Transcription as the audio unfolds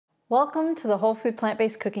Welcome to the Whole Food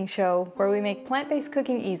Plant-Based Cooking Show, where we make plant-based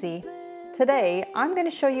cooking easy. Today, I'm going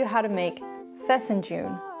to show you how to make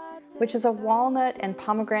Fesenjoon, which is a walnut and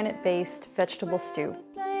pomegranate-based vegetable stew.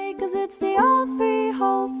 Cause it's the all-free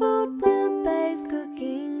whole food plant-based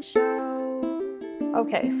cooking show.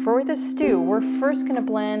 Okay, for the stew, we're first going to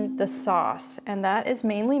blend the sauce, and that is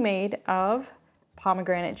mainly made of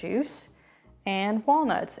pomegranate juice and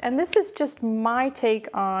walnuts. And this is just my take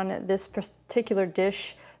on this particular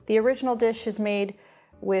dish. The original dish is made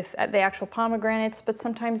with the actual pomegranates, but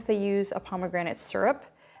sometimes they use a pomegranate syrup,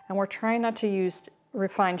 and we're trying not to use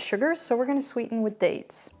refined sugars, so we're going to sweeten with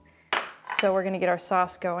dates. So we're going to get our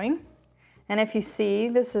sauce going. And if you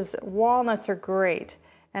see, walnuts are great.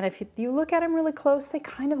 And if you look at them really close, they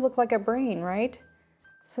kind of look like a brain, right?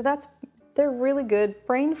 So they're really good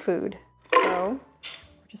brain food. So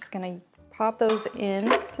we're just going to pop those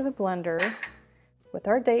into the blender with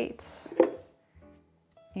our dates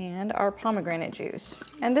and our pomegranate juice.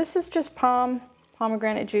 And this is just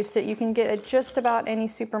pomegranate juice that you can get at just about any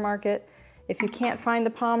supermarket. If you can't find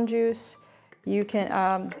the pom juice, you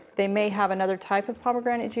can, they may have another type of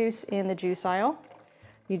pomegranate juice in the juice aisle.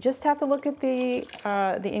 You just have to look at the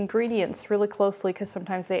ingredients really closely, because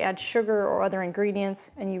sometimes they add sugar or other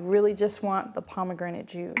ingredients, and you really just want the pomegranate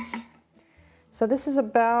juice. So this is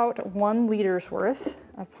about 1 liter's worth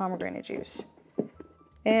of pomegranate juice.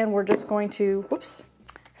 And we're just going to, whoops,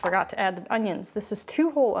 forgot to add the onions. This is 2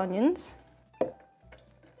 whole onions.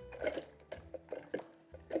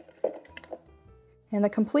 And the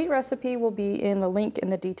complete recipe will be in the link in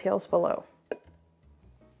the details below.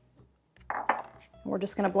 We're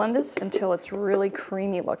just going to blend this until it's really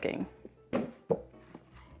creamy looking.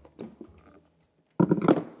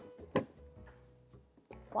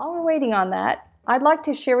 While we're waiting on that, I'd like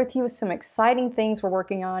to share with you some exciting things we're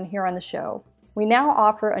working on here on the show. We now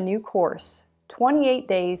offer a new course, 28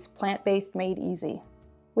 Days Plant-Based Made Easy.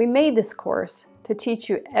 We made this course to teach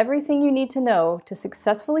you everything you need to know to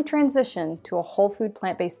successfully transition to a whole food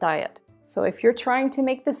plant-based diet. So if you're trying to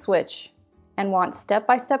make the switch and want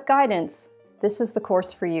step-by-step guidance, this is the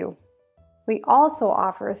course for you. We also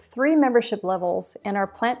offer 3 membership levels in our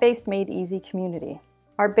Plant-Based Made Easy community.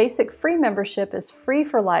 Our basic free membership is free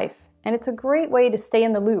for life, and it's a great way to stay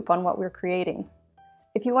in the loop on what we're creating.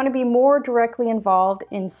 If you want to be more directly involved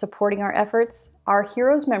in supporting our efforts, our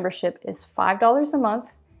Heroes membership is $5 a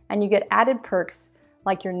month, and you get added perks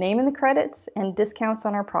like your name in the credits and discounts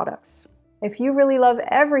on our products. If you really love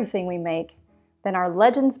everything we make, then our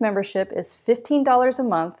Legends membership is $15 a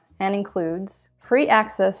month and includes free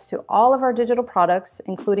access to all of our digital products,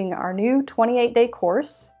 including our new 28-day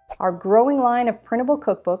course, our growing line of printable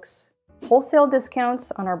cookbooks, wholesale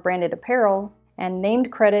discounts on our branded apparel, and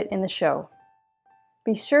named credit in the show.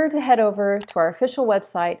 Be sure to head over to our official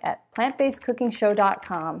website at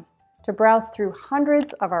plantbasedcookingshow.com to browse through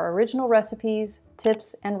hundreds of our original recipes,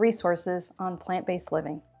 tips, and resources on plant-based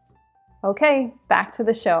living. Okay, back to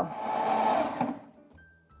the show.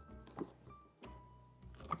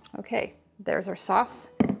 Okay, there's our sauce.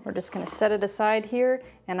 We're just going to set it aside here,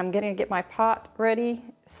 and I'm going to get my pot ready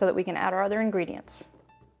so that we can add our other ingredients.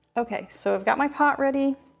 Okay, so I've got my pot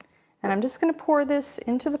ready, and I'm just going to pour this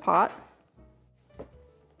into the pot.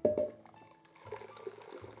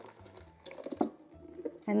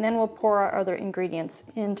 And then we'll pour our other ingredients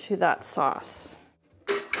into that sauce.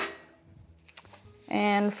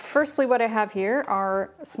 And firstly, what I have here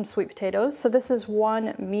are some sweet potatoes. So this is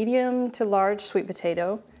 1 medium to large sweet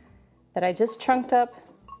potato that I just chunked up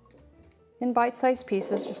in bite-sized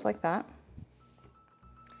pieces, just like that.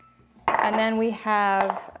 And then we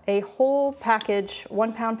have a whole package,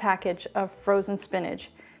 1-pound package of frozen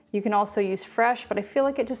spinach. You can also use fresh, but I feel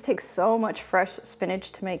like it just takes so much fresh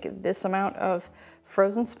spinach to make this amount of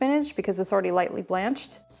frozen spinach, because it's already lightly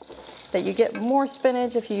blanched, that you get more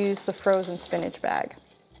spinach if you use the frozen spinach bag.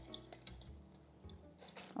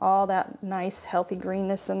 All that nice healthy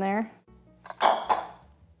greenness in there.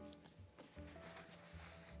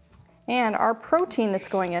 And our protein that's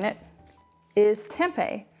going in it is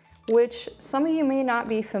tempeh, which some of you may not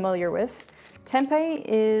be familiar with. Tempeh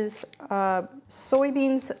is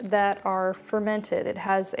soybeans that are fermented. It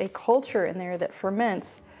has a culture in there that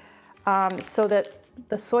ferments so that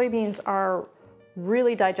the soybeans are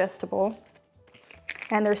really digestible,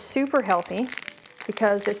 and they're super healthy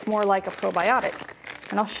because it's more like a probiotic.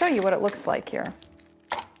 And I'll show you what it looks like here.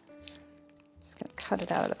 Just gonna cut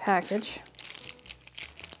it out of the package.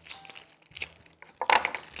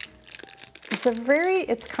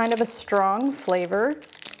 It's kind of a strong flavor,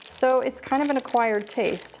 so it's kind of an acquired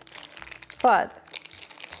taste, but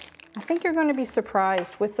I think you're going to be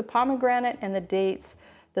surprised with the pomegranate and the dates,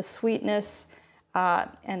 the sweetness.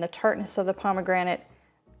 and the tartness of the pomegranate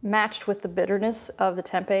matched with the bitterness of the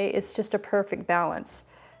tempeh. It's just a perfect balance.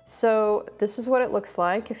 So this is what it looks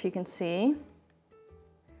like, if you can see.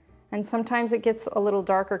 And sometimes it gets a little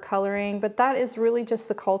darker coloring, but that is really just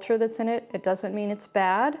the culture that's in it. It doesn't mean it's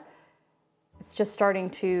bad. It's just starting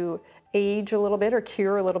to age a little bit or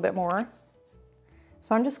cure a little bit more.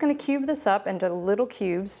 So I'm just going to cube this up into little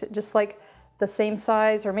cubes, just like the same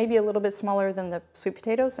size or maybe a little bit smaller than the sweet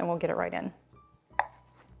potatoes, and we'll get it right in.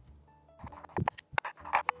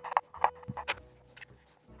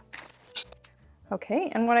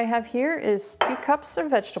 Okay, and what I have here is 2 cups of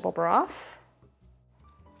vegetable broth.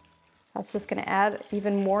 That's just going to add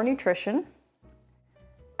even more nutrition.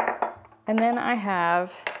 And then I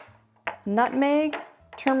have nutmeg,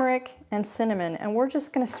 turmeric, and cinnamon, and we're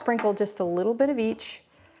just going to sprinkle just a little bit of each.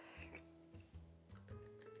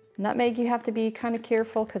 Nutmeg, you have to be kind of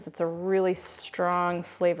careful because it's a really strong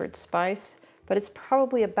flavored spice, but it's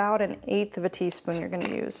probably about 1/8 of a teaspoon you're going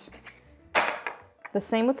to use. The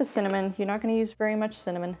same with the cinnamon. You're not going to use very much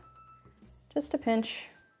cinnamon, just a pinch.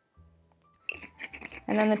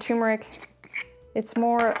 And then the turmeric, it's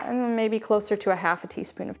more, maybe closer to 1/2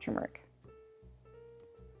 teaspoon of turmeric.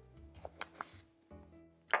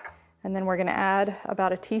 And then we're going to add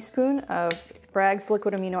about 1 teaspoon of Bragg's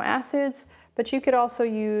liquid amino acids, but you could also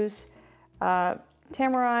use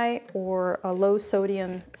tamari or a low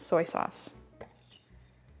sodium soy sauce.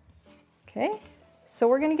 Okay, so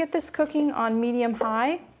we're going to get this cooking on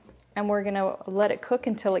medium-high, and we're going to let it cook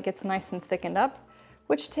until it gets nice and thickened up,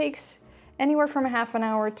 which takes anywhere from 1/2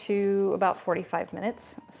 hour to about 45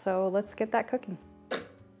 minutes. So let's get that cooking.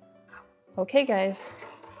 Okay guys,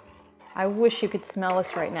 I wish you could smell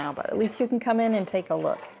this right now, but at least you can come in and take a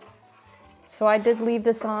look. So I did leave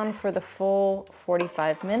this on for the full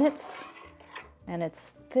 45 minutes, and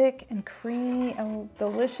it's thick and creamy and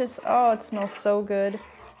delicious. Oh, it smells so good.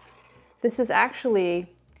 This is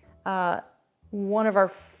actually one of our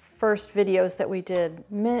first videos that we did,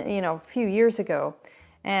 a few years ago.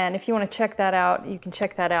 And if you want to check that out, you can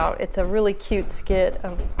check that out. It's a really cute skit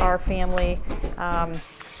of our family.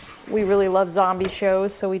 We really love zombie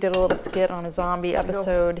shows, so we did a little skit on a zombie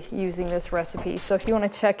episode using this recipe. So if you want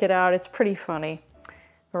to check it out, it's pretty funny.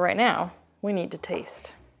 But right now, we need to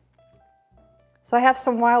taste. So I have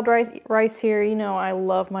some wild rice here. You know, I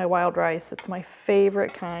love my wild rice. It's my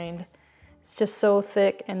favorite kind. It's just so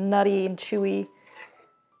thick and nutty and chewy.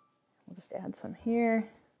 We'll just add some here.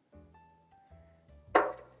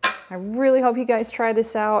 I really hope you guys try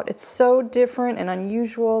this out. It's so different and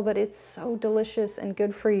unusual, but it's so delicious and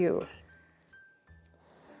good for you.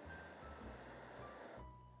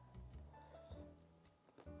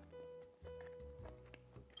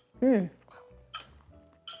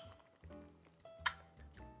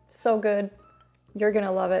 So good. You're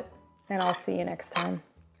gonna love it, and I'll see you next time.